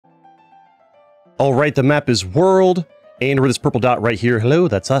All right, the map is world, and we're this purple dot right here. Hello,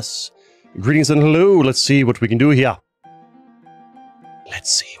 that's us. Greetings and hello. Let's see what we can do here.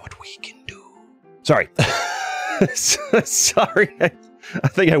 Let's see what we can do. Sorry. Sorry. I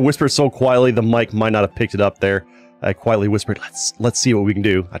think I whispered so quietly the mic might not have picked it up there. I quietly whispered, let's see what we can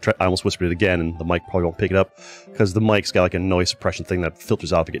do. I almost whispered it again, and the mic probably won't pick it up, because the mic's got like a noise suppression thing that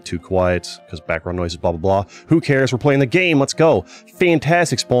filters out if you get too quiet, because background noises, blah, blah, blah. Who cares? We're playing the game. Let's go.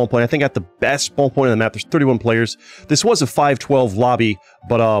 Fantastic spawn point. I think I got the best spawn point on the map. There's 31 players. This was a 5-12 lobby,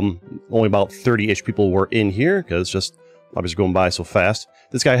 but only about 30-ish people were in here, because just lobbies are going by so fast.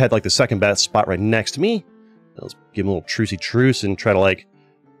 This guy had like the second best spot right next to me. Let's give him a little truce and try to like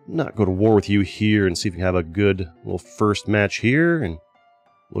not go to war with you here and see if we can have a good little first match here and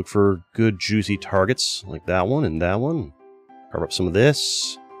look for good juicy targets like that one and that one. Carve up some of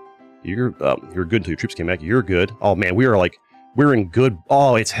this. You're good until your troops came back. You're good. Oh man, we're in good.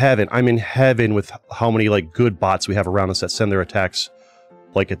 Oh, it's heaven. I'm in heaven with how many like good bots we have around us that send their attacks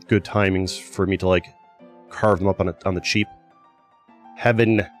like at good timings for me to like carve them up on the cheap.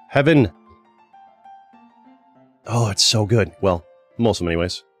 Heaven. Oh, it's so good. Well, most of them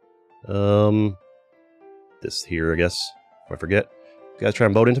anyways. This here, I guess. If I forget. You guys try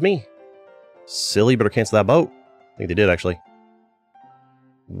and boat into me? Silly, better cancel that boat. I think they did, actually.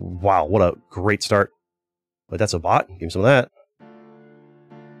 Wow, what a great start. But that's a bot. Give me some of that.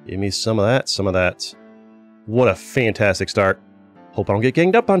 Give me some of that, What a fantastic start. Hope I don't get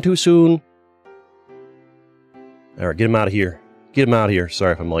ganged up on too soon. Alright, get him out of here. Get him out of here.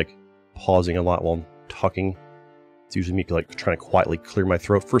 Sorry if I'm, like, pausing a lot while I'm talking. It's usually me, like, trying to quietly clear my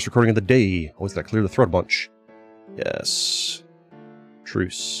throat. First recording of the day. Always gotta clear the throat a bunch. Yes.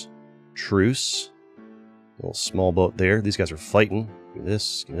 Truce. Truce. A little small boat there. These guys are fighting. Give me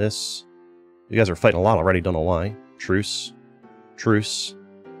this. Give me this. You guys are fighting a lot already. Don't know why. Truce. Truce.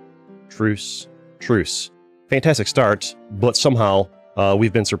 Truce. Truce. Fantastic start, but somehow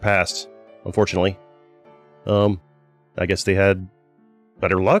we've been surpassed, unfortunately. I guess they had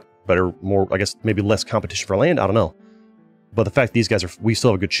better luck, more, I guess maybe less competition for land, I don't know. But the fact these guys we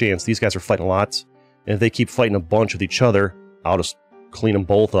still have a good chance. These guys are fighting a lot, and if they keep fighting a bunch with each other, I'll just clean them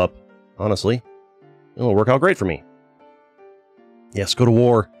both up, honestly. It'll work out great for me. Yes, go to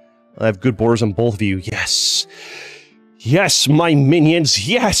war. I have good borders on both of you. Yes! Yes, my minions,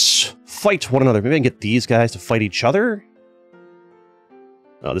 yes! Fight one another. Maybe I can get these guys to fight each other?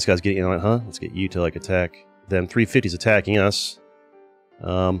 Oh, this guy's getting on it, huh? Let's get you to, like, attack them. 350's attacking us.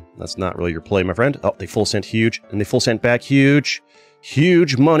 That's not really your play, my friend. Oh, they full sent huge, and they full sent back huge.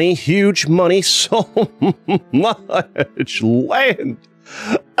 Huge money, so much land.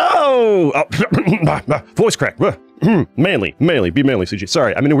 Oh! Voice crack. Manly, be manly, CG.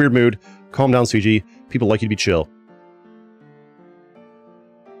 Sorry, I'm in a weird mood. Calm down, CG. People like you to be chill.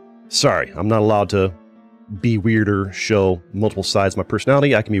 Sorry, I'm not allowed to be weird or show multiple sides of my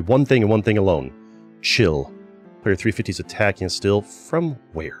personality. I can be one thing and one thing alone. Chill. Player 350's attacking still. From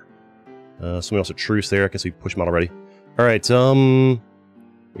where? Somebody else a truce there. I guess we pushed him out already. Alright,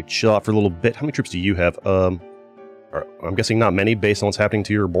 we chill out for a little bit. How many troops do you have? I'm guessing not many based on what's happening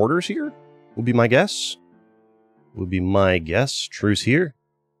to your borders here? Would be my guess. Truce here.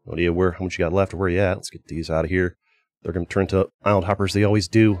 No idea how much you got left or where you at. Let's get these out of here. They're going to turn to island hoppers. They always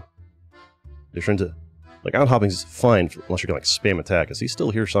do. They're trying to... Like, island hopping is fine unless you're going to, like, spam attack. Is he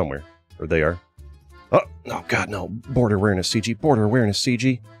still here somewhere? Or they are. Oh, no, God, no. Border awareness, CG. Border awareness,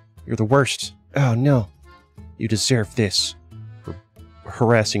 CG. You're the worst. Oh, no. You deserve this. For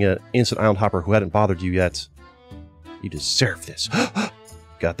harassing an innocent island hopper who hadn't bothered you yet. You deserve this.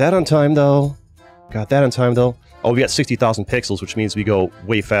 Got that on time, though. Oh, we got 60,000 pixels, which means we go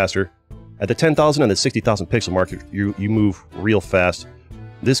way faster. At the 10,000 and the 60,000 pixel mark, you move real fast.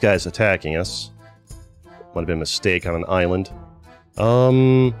 This guy's attacking us. Might have been a mistake on an island.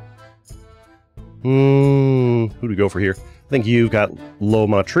 Who do we go for here? I think you've got low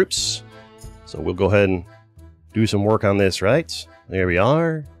amount of troops. So we'll go ahead and do some work on this, right? There we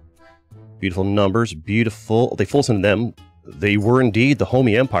are. Beautiful numbers, beautiful. They full sent them. They were indeed the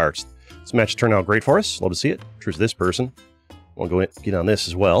homie empires. This match turned out great for us. Love to see it. Truce this person. We'll go in, get on this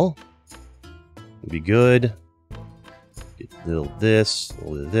as well. It'll be good. Get a little of this, a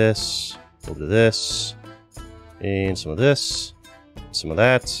little bit of this, a little bit of this, and some of this, some of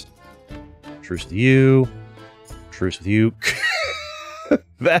that. Truce with you. Truce with you.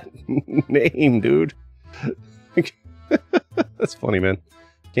 That name, dude. That's funny, man.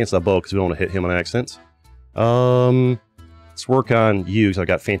 Cancel that bow because we don't want to hit him on accident. Let's work on you because I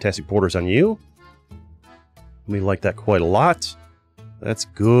got fantastic borders on you. We like that quite a lot. That's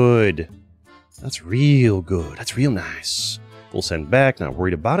good. That's real good. That's real nice. Full send back. Not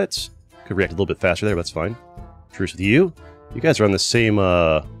worried about it. Could react a little bit faster there, but that's fine. Truce with you. You guys are on the same,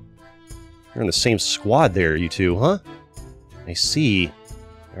 you're on the same squad there, you two, huh? I see.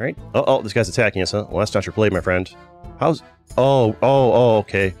 Alright. Oh, this guy's attacking us, huh? Well, that's not your play, my friend. How's... Oh,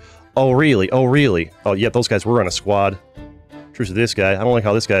 okay. Oh, really? Oh, really? Oh, yeah, those guys were on a squad. Truce with this guy. I don't like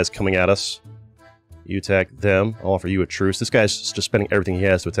how this guy's coming at us. You attack them. I'll offer you a truce. This guy's just spending everything he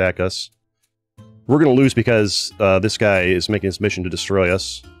has to attack us. We're gonna lose because this guy is making his mission to destroy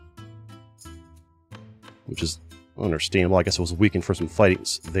us. Which is understandable. I guess it was a weekend for some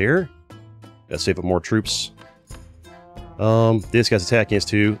fightings there. Gotta save up more troops. This guy's attacking us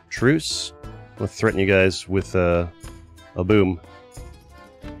too. Truce. I'm gonna threaten you guys with a boom.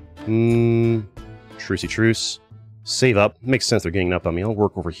 Trucey truce. Save up. Makes sense they're ganging up on me. I'll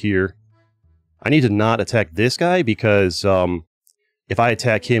work over here. I need to not attack this guy because if I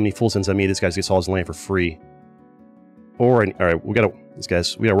attack him and he full sends on me, this guy gets all his land for free. Or alright, we gotta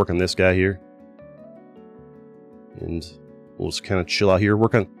work on this guy here. And we'll just kind of chill out here.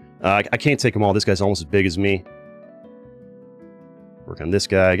 Work on... I can't take them all. This guy's almost as big as me. Work on this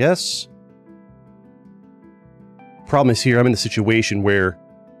guy, I guess. Problem is here, I'm in the situation where...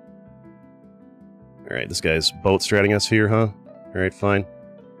 Alright, this guy's boat stratting us here, huh? Alright, fine.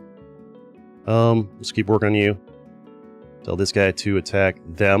 Let's keep working on you. Tell this guy to attack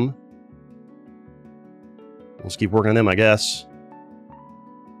them. Let's keep working on them, I guess.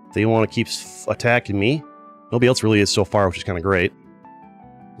 They want to keep attacking me. Nobody else really is so far, which is kind of great.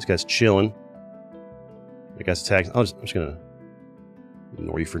 This guy's chilling. That guy's attacking. I'm just gonna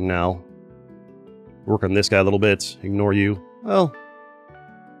ignore you for now. Work on this guy a little bit. Ignore you. Well,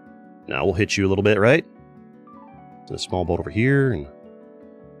 now we'll hit you a little bit, right? There's a small boat over here, and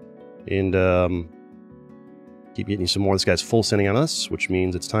keep getting you some more. This guy's full sending on us, which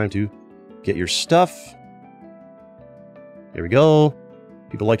means it's time to get your stuff. There we go.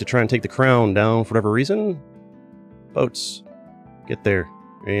 People like to try and take the crown down for whatever reason. Boats, get there.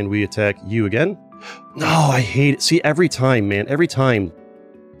 And we attack you again. No, I hate it. See, every time, man, every time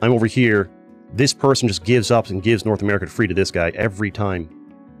I'm over here, this person just gives up and gives North America free to this guy. Every time.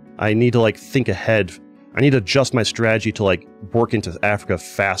 I need to, like, think ahead. I need to adjust my strategy to, like, work into Africa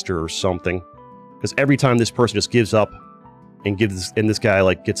faster or something. Because every time this person just gives up and this guy,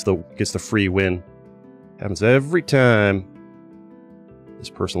 like, gets the free win. Happens every time. This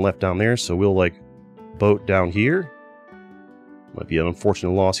person left down there, so we'll, like, boat down here. Might be an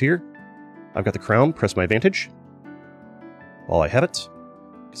unfortunate loss here. I've got the crown, press my advantage. While I have it.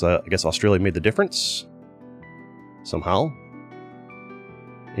 Because I guess Australia made the difference. Somehow.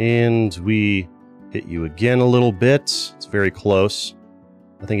 And we hit you again a little bit. It's very close.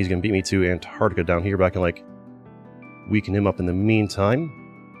 I think he's going to beat me to Antarctica down here, but I can, like, weaken him up in the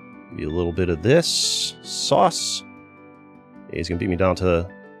meantime. Maybe a little bit of this sauce. He's going to beat me down to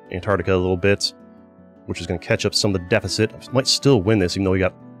Antarctica a little bit, which is going to catch up some of the deficit. I might still win this, even though we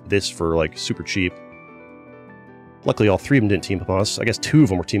got this for, like, super cheap. Luckily, all three of them didn't team up on us. I guess two of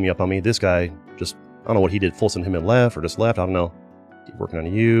them were teaming up on me. This guy just, I don't know what he did. Full send him and left, or just left. I don't know. Keep working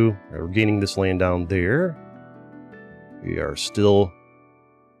on you. We're gaining this land down there. We are still...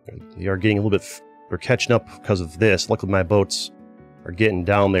 We are getting a little bit... We're catching up because of this. Luckily, my boats are getting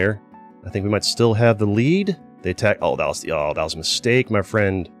down there. I think we might still have the lead. They attacked... Oh, that was a mistake, my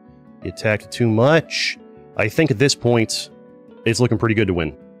friend. You attacked too much. I think at this point, it's looking pretty good to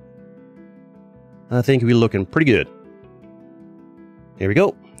win. I think we're looking pretty good. Here we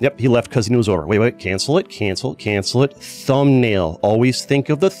go. Yep, he left because he knew it was over. Wait, cancel it, cancel it. Thumbnail. Always think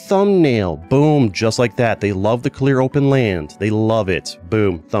of the thumbnail. Boom, just like that. They love the clear open land. They love it.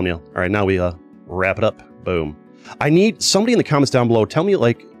 Boom, thumbnail. All right, now we wrap it up. Boom. I need somebody in the comments down below. Tell me,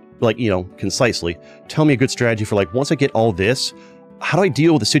 like you know, concisely. Tell me a good strategy for, like, once I get all this, how do I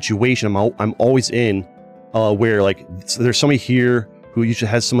deal with the situation I'm always in, where, like, there's somebody here who usually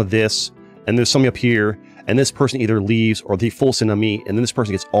has some of this, and there's somebody up here, and this person either leaves or they full send on me, and then this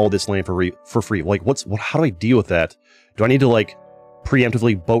person gets all this land for free. Like, how do I deal with that? Do I need to, like,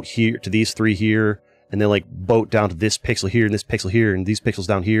 preemptively boat here to these three here, and then, like, boat down to this pixel here, and this pixel here, and these pixels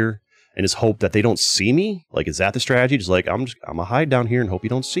down here, and just hope that they don't see me? Like, is that the strategy? Just like, I'm gonna hide down here and hope you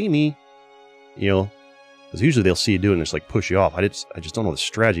don't see me. You know? Because usually they'll see you do it and just, like, push you off. I just don't know the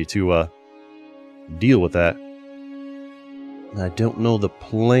strategy to, deal with that. I don't know the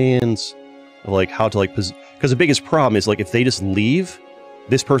plans... like how to, like, because the biggest problem is, like, if they just leave,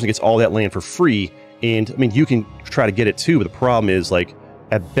 this person gets all that land for free, and I mean, you can try to get it too, but the problem is, like,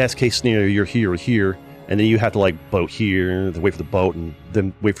 at best case scenario, you're here or here, and then you have to, like, boat here, then wait for the boat, and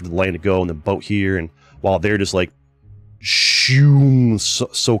then wait for the land to go, and then boat here, and while they're just, like,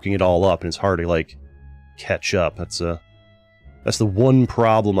 soaking it all up, and it's hard to, like, catch up. That's That's the one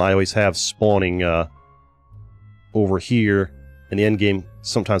problem I always have spawning over here. In the end game,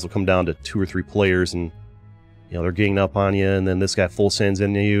 sometimes it'll come down to 2 or 3 players, and you know they're ganging up on you, and then this guy full sends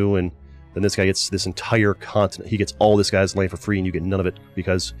into you, and then this guy gets this entire continent. He gets all this guy's land for free, and you get none of it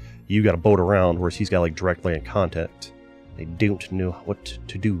because you got a boat around, whereas he's got like direct land contact. I don't know what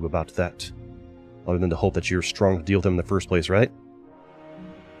to do about that, other than to hope that you're strong to deal with him in the first place, right?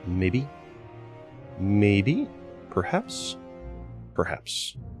 Maybe. Maybe. Perhaps.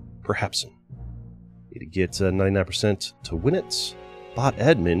 Perhaps. Perhaps. Need to get 99% to win it. Bot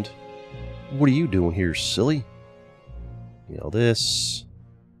Edmund, what are you doing here, silly? You know, this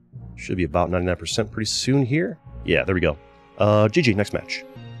should be about 99% pretty soon here. Yeah, there we go. GG, next match.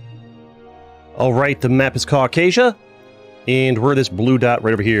 Alright, the map is Caucasia, and we're this blue dot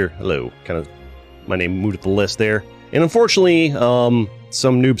right over here. Hello. Kind of, my name moved up the list there. And unfortunately,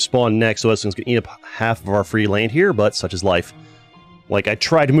 some noob spawned next to us and it's going to eat up half of our free land here, but such is life. Like, I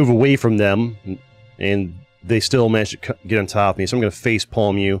tried to move away from them, and they still managed to get on top of me, so I'm going to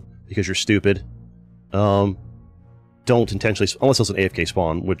facepalm you because you're stupid. Don't intentionally, unless it's an AFK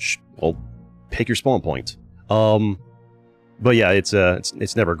spawn, which, well, pick your spawn point. But yeah,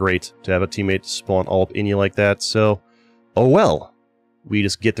 it's never great to have a teammate spawn all up in you like that, so, oh well. We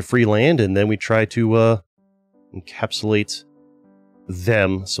just get the free land, and then we try to, encapsulate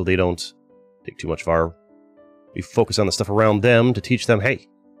them so they don't take too much of our... We focus on the stuff around them to teach them, hey,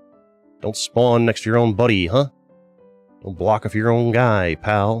 don't spawn next to your own buddy, huh? Don't block off your own guy,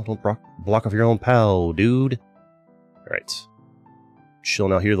 pal. Don't block off your own pal, dude. Alright.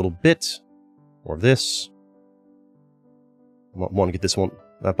 Chilling out here a little bit. More of this. Want to get this one.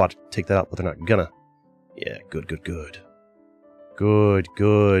 I'm about to take that out, but they're not gonna. Yeah, good, good, good. Good,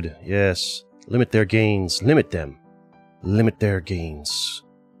 good. Yes. Limit their gains. Limit them. Limit their gains.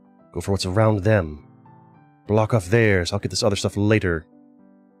 Go for what's around them. Block off theirs. I'll get this other stuff later.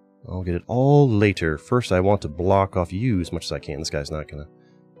 I'll get it all later. First, I want to block off you as much as I can. This guy's not gonna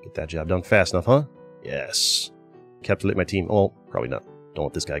get that job done fast enough, huh? Yes. Encapsulate my team. Oh, probably not. Don't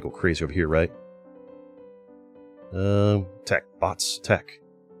let this guy go crazy over here, right? Tech. Bots. Tech.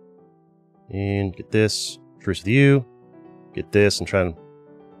 And get this. Truce with you. Get this and try and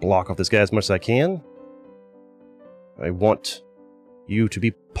block off this guy as much as I can. I want you to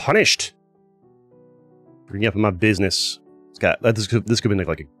be punished. Bring up in my business. This could have been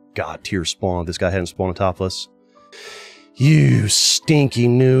like a god tier spawn. This guy hadn't spawned on top of us. You stinky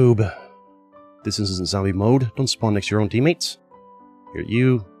noob. This isn't zombie mode. Don't spawn next to your own teammates. Here,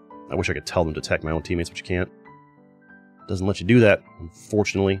 you. I wish I could tell them to attack my own teammates, but you can't. Doesn't let you do that,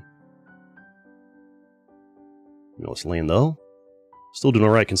 unfortunately. You know, it's land though. Still doing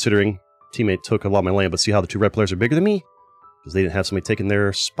alright considering teammate took a lot of my land, but see how the 2 red players are bigger than me? Because they didn't have somebody taking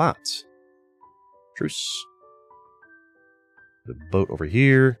their spot. Truce. The boat over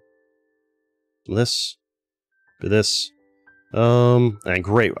here. This. Do this. And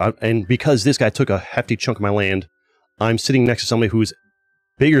great. And because this guy took a hefty chunk of my land, I'm sitting next to somebody who's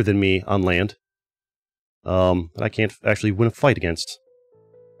bigger than me on land. That I can't actually win a fight against.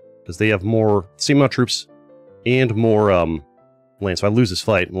 Because they have more, same amount of troops, and more, land. So I lose this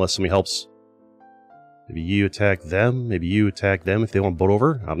fight unless somebody helps. Maybe you attack them, maybe you attack them if they want to boat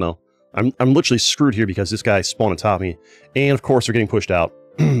over. I don't know. I'm literally screwed here because this guy spawned on top of me. And of course they're getting pushed out.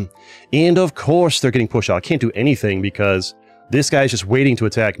 And of course they're getting pushed out. I can't do anything because this guy's just waiting to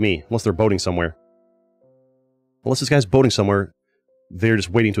attack me. Unless they're boating somewhere. Unless this guy's boating somewhere, they're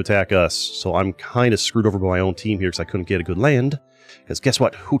just waiting to attack us. So I'm kind of screwed over by my own team here because I couldn't get a good land. Because guess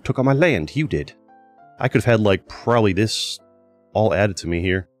what? Who took on my land? You did. I could have had like probably this all added to me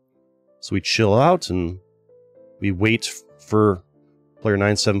here. So we chill out and we wait for player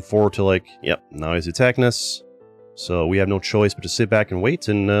 974 to like, yep, now he's attacking us. So we have no choice but to sit back and wait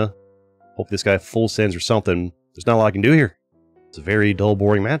and hope this guy full sends or something. There's not a lot I can do here. It's a very dull,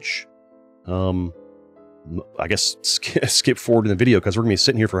 boring match. I guess skip forward in the video because we're going to be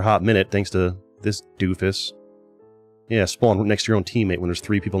sitting here for a hot minute thanks to this doofus. Yeah, spawn next to your own teammate when there's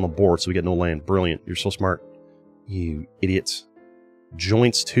 3 people on the board so we get no land. Brilliant. You're so smart. You idiots.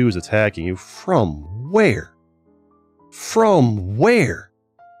 Joints 2 is attacking you. From where? From where?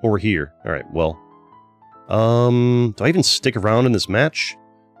 Over here. Alright, well. Do I even stick around in this match?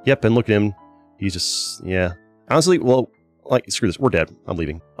 Yep, and look at him. He's just, yeah. Honestly, well, like, screw this. We're dead. I'm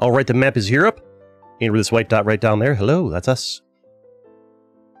leaving. Alright, the map is Europe. And with this white dot right down there. Hello, that's us.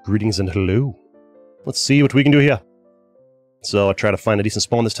 Greetings and hello. Let's see what we can do here. So I try to find a decent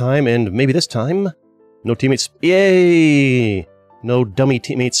spawn this time, and maybe this time, no teammates. Yay! No dummy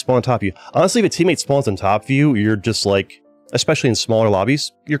teammates spawn on top of you. Honestly, if a teammate spawns on top of you, you're just like, especially in smaller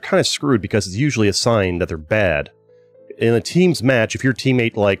lobbies, you're kind of screwed because it's usually a sign that they're bad. In a team's match, if your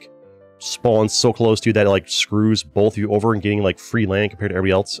teammate, like, spawns so close to you that it, like, screws both of you over and getting, like, free land compared to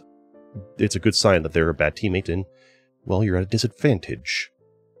everybody else, it's a good sign that they're a bad teammate, and, well, you're at a disadvantage.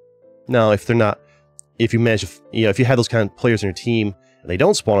 Now, if they're not... If you manage to... You know, if you have those kind of players in your team, and they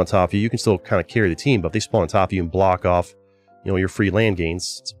don't spawn on top of you, you can still kind of carry the team, but if they spawn on top of you and block off, you know, your free land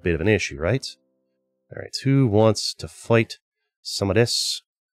gains, it's a bit of an issue, right? Alright, who wants to fight some of this?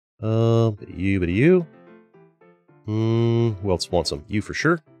 Bit of you. Who else wants them? You for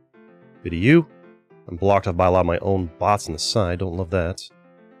sure. Bit of you. I'm blocked off by a lot of my own bots on the side, don't love that.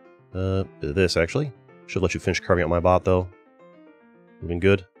 Bit of this, actually. Should let you finish carving out my bot, though. Moving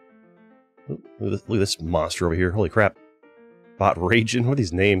good. Ooh, look at this monster over here, holy crap. Bot raging, what are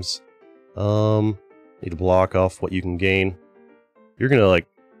these names? Need to block off what you can gain. You're gonna, like,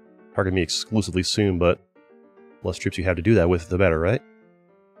 target me exclusively soon, but the less troops you have to do that with, the better, right?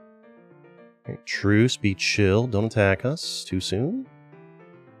 Alright, truce, be chill, don't attack us too soon.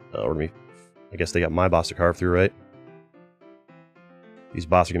 I guess they got my boss to carve through, right? These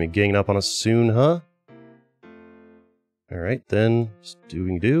bots are gonna be ganging up on us soon, huh? Alright, then, just do what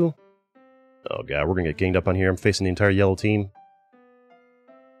we can do. Oh god, we're gonna get ganged up on here. I'm facing the entire yellow team.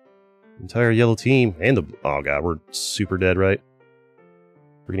 Entire yellow team, and the... Oh god, we're super dead, right?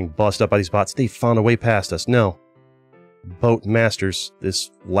 We're getting busted up by these bots. They found a way past us. No. Boat masters.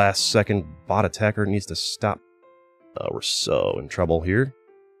 This last second bot attacker needs to stop. We're so in trouble here.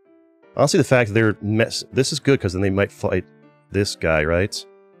 Honestly, the fact that they're... This is good, because then they might fight this guy, right?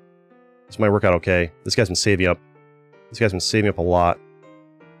 This might work out okay. This guy's been saving up. This guy's been saving up a lot.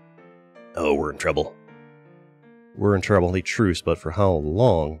 Oh, we're in trouble. We're in trouble. They truce, but for how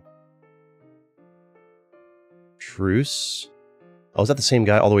long? Truce? Oh, is that the same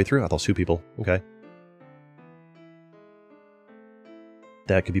guy all the way through? I thought it was 2 people. Okay.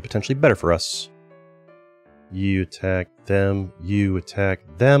 That could be potentially better for us. You attack them. You attack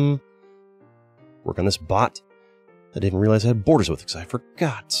them. Work on this bot. I didn't realize I had borders with because I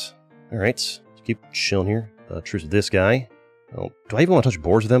forgot. Alright. Keep chilling here. Truce with this guy. Oh, do I even want to touch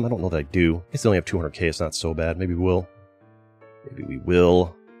boards with them? I don't know that I do. I guess they only have 200k. It's not so bad. Maybe we will. Maybe we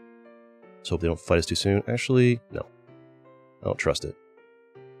will. Let's hope they don't fight us too soon. Actually, no. I don't trust it.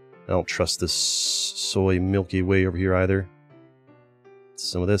 I don't trust this soy Milky Way over here either.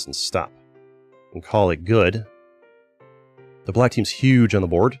 Some of this and stop. And call it good. The black team's huge on the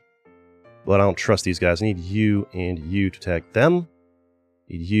board. But I don't trust these guys. I need you and you to attack them.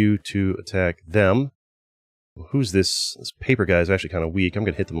 I need you to attack them. Well, who's this? This paper guy is actually kind of weak. I'm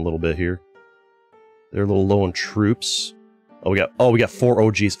going to hit them a little bit here. They're a little low on troops. Oh, we got 4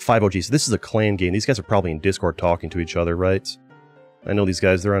 OGs, 5 OGs. This is a clan game. These guys are probably in Discord talking to each other, right? I know these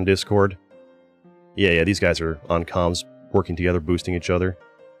guys, they're on Discord. Yeah, these guys are on comms, working together, boosting each other.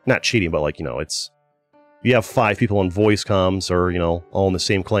 Not cheating, but like, you know, it's... You have 5 people on voice comms, or, you know, all in the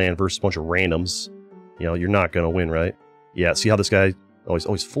same clan versus a bunch of randoms. You know, you're not gonna win, right? Yeah, see how this guy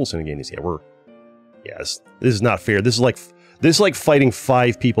always full sending games. Yeah, this is not fair. This is like fighting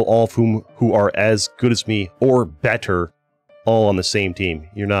 5 people, all of whom who are as good as me, or better, all on the same team.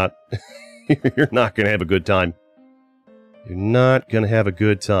 You're not... you're not gonna have a good time. You're not gonna have a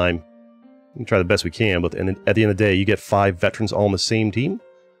good time. We can try the best we can, but at the end of the day, you get 5 veterans all on the same team?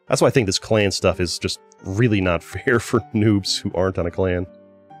 That's why I think this clan stuff is just really not fair for noobs who aren't on a clan.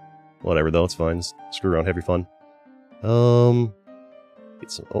 Whatever, though, it's fine. Just screw around, have your fun.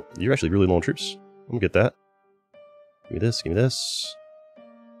 Get some... Oh, you're actually really low on troops. I'm gonna get that. Give me this, give me this.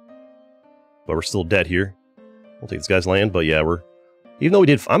 But we're still dead here. We'll take this guy's land, but yeah, even though we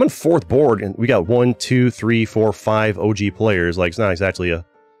did... I'm on 4th board, and we got 1, 2, 3, 4, 5 OG players. Like, it's not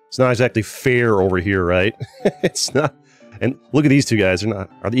exactly fair over here, right? It's not... And look at these 2 guys.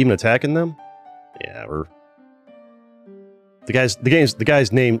 Are they even attacking them? Yeah, the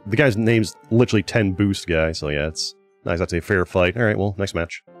guy's name's literally 10 boost guy, so yeah, it's not exactly a fair fight. Alright, well, next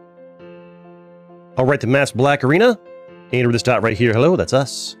match. Alright, the Mass Black Arena. Enter this dot right here. Hello, that's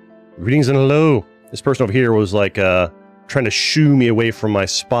us. Greetings and hello. This person over here was like, trying to shoo me away from my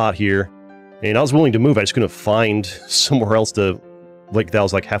spot here. And I was willing to move, I just couldn't find somewhere else to... Like, that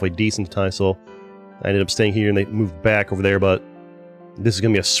was like halfway decent time, so... I ended up staying here and they moved back over there, but... This is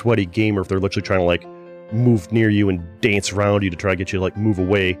gonna be a sweaty game if they're literally trying to, like, move near you and dance around you to try to get you to, like, move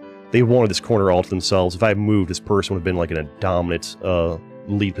away. They wanted this corner all to themselves. If I had moved, this person would have been, like, in a dominant,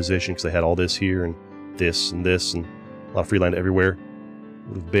 lead position, because they had all this here, and this, and this, and a lot of free land everywhere.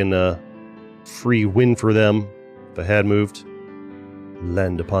 Would have been a free win for them if I had moved.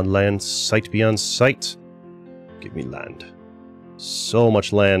 Land upon land, sight beyond sight. Give me land. So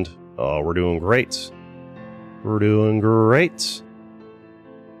much land. Oh, we're doing great. We're doing great.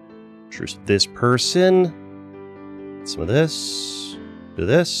 Truce with this person. Some of this. Do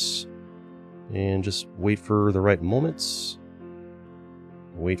this. And just wait for the right moments.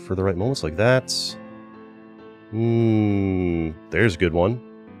 Wait for the right moments like that. There's a good one.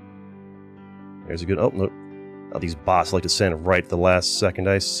 There's a good... Oh, look. Now these bots like to send right at the last second.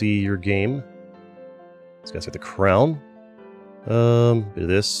 I see your game. This guy's got the crown. Bit of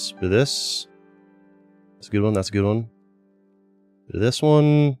this. Bit of this. That's a good one. That's a good one. Bit of this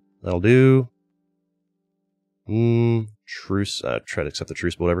one. That'll do. Truce. Try to accept the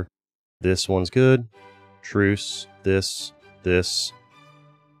truce, but whatever. This one's good. Truce. This. This.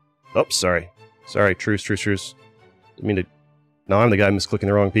 Oh, sorry. Sorry. Truce, truce, truce. Didn't mean to... Now I'm the guy misclicking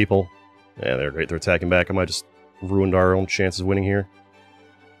the wrong people. Yeah, they're great. They're attacking back. I might just ruined our own chances of winning here.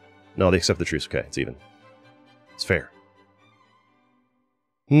 No, they accept the truce. Okay, it's even. It's fair.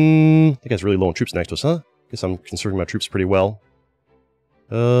 That guy's really low on troops next to us, huh? Guess I'm conserving my troops pretty well.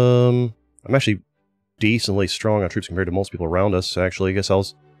 I'm actually decently strong on troops compared to most people around us, actually. I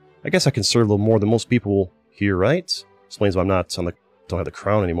guess I conserve a little more than most people here, right? Explains why I'm not on the... don't have the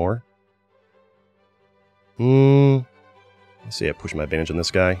crown anymore. Let's see, I push my advantage on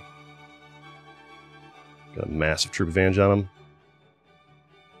this guy. Got a massive troop advantage on him.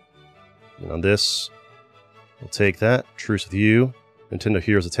 And on this, we'll take that. Truce with you. Nintendo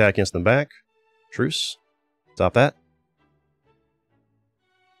Heroes attack against them back. Truce. Stop that.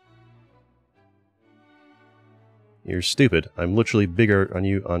 You're stupid. I'm literally bigger on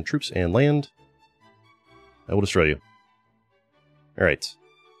you on troops and land. I will destroy you. Alright.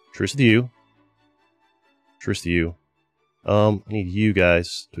 Truce with you. Truce with you. I need you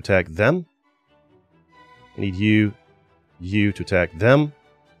guys to attack them. I need you to attack them.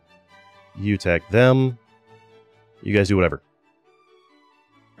 You attack them. You guys do whatever.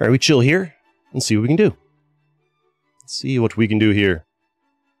 Alright, we chill here and see what we can do. Let's see what we can do here.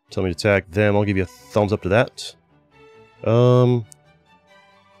 Tell me to attack them. I'll give you a thumbs up to that. Do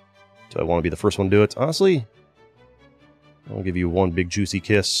I want to be the first one to do it? Honestly, I'll give you one big juicy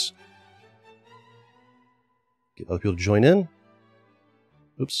kiss. Get other people to join in.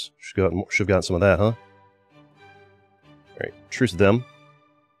 Oops, should have gotten some of that, huh? Alright, truce with them.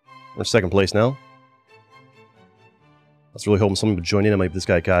 We're in second place now. I was really hoping someone would join in. Maybe this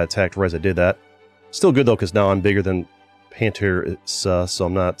guy got attacked right as I did that. Still good though, because now I'm bigger than Panther, so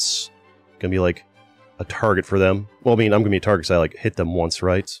I'm not gonna be like a target for them. Well, I mean, I'm gonna be a target because I like hit them once,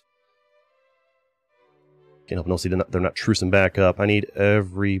 right? Can't help but notice they're not trucing back up. I need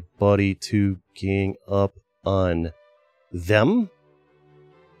everybody to gang up on them.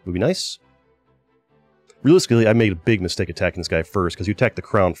 Would be nice. Realistically, I made a big mistake attacking this guy first, because you attack the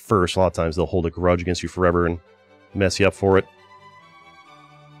crown first, a lot of times they'll hold a grudge against you forever and mess you up for it.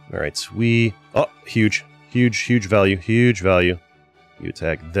 Alright, oh, huge. Huge value. Huge value. You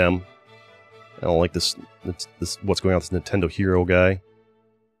attack them. I don't like this what's going on with this Nintendo Hero guy.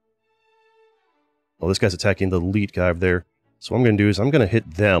 Oh, this guy's attacking the elite guy over there. So what I'm going to do is I'm going to hit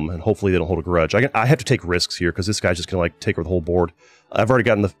them, and hopefully they don't hold a grudge. I have to take risks here, because this guy's just going to like take over the whole board. I've already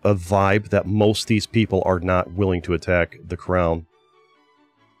gotten a vibe that most of these people are not willing to attack the crown.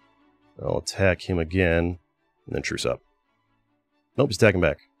 I'll attack him again, and then truce up. Nope, he's attacking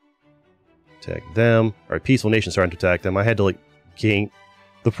back. Attack them. Alright, Peaceful Nation starting to attack them. I had to like gain...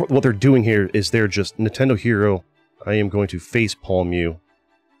 what they're doing here is they're just... Nintendo Hero, I am going to facepalm you.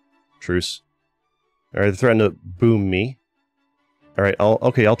 Truce. Alright, they're threatening to boom me. Alright,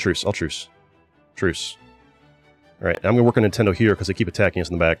 I'll truce. I'll truce. Truce. Alright, I'm gonna work on Nintendo Hero because they keep attacking us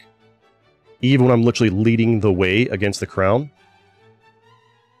in the back. Even when I'm literally leading the way against the crown.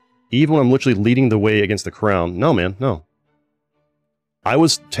 Even when I'm literally leading the way against the crown. No, man, no. I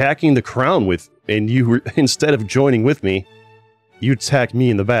was attacking the crown with... And you were... Instead of joining with me, you attacked me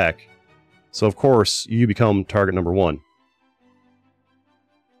in the back. So, of course, you become target number one.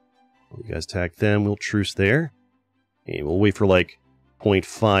 You guys attack them. We'll truce there. And we'll wait for, like,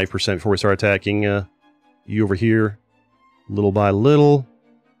 0.5% before we start attacking you over here. Little by little.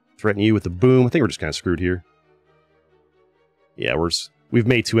 Threaten you with the boom. I think we're just kind of screwed here. Yeah, we've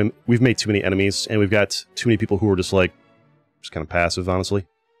made too many enemies, and we've got too many people who are just, like, just kind of passive, honestly.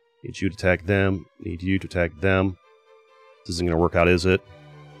 Need you to attack them. Need you to attack them. This isn't going to work out, is it?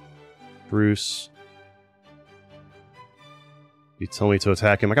 Bruce. You tell me to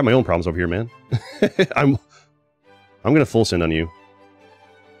attack him. I got my own problems over here, man. I'm gonna full send on you.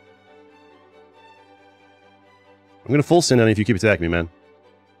 I'm gonna full send on you if you keep attacking me, man.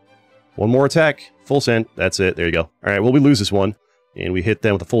 One more attack. Full send. That's it. There you go. Alright, well, we lose this one. And we hit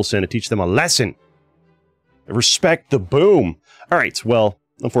them with a full send to teach them a lesson. Respect the boom. Alright, well,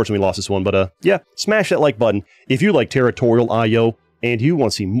 unfortunately we lost this one. But, yeah, smash that like button if you like Territorial IO and you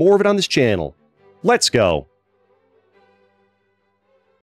want to see more of it on this channel. Let's go.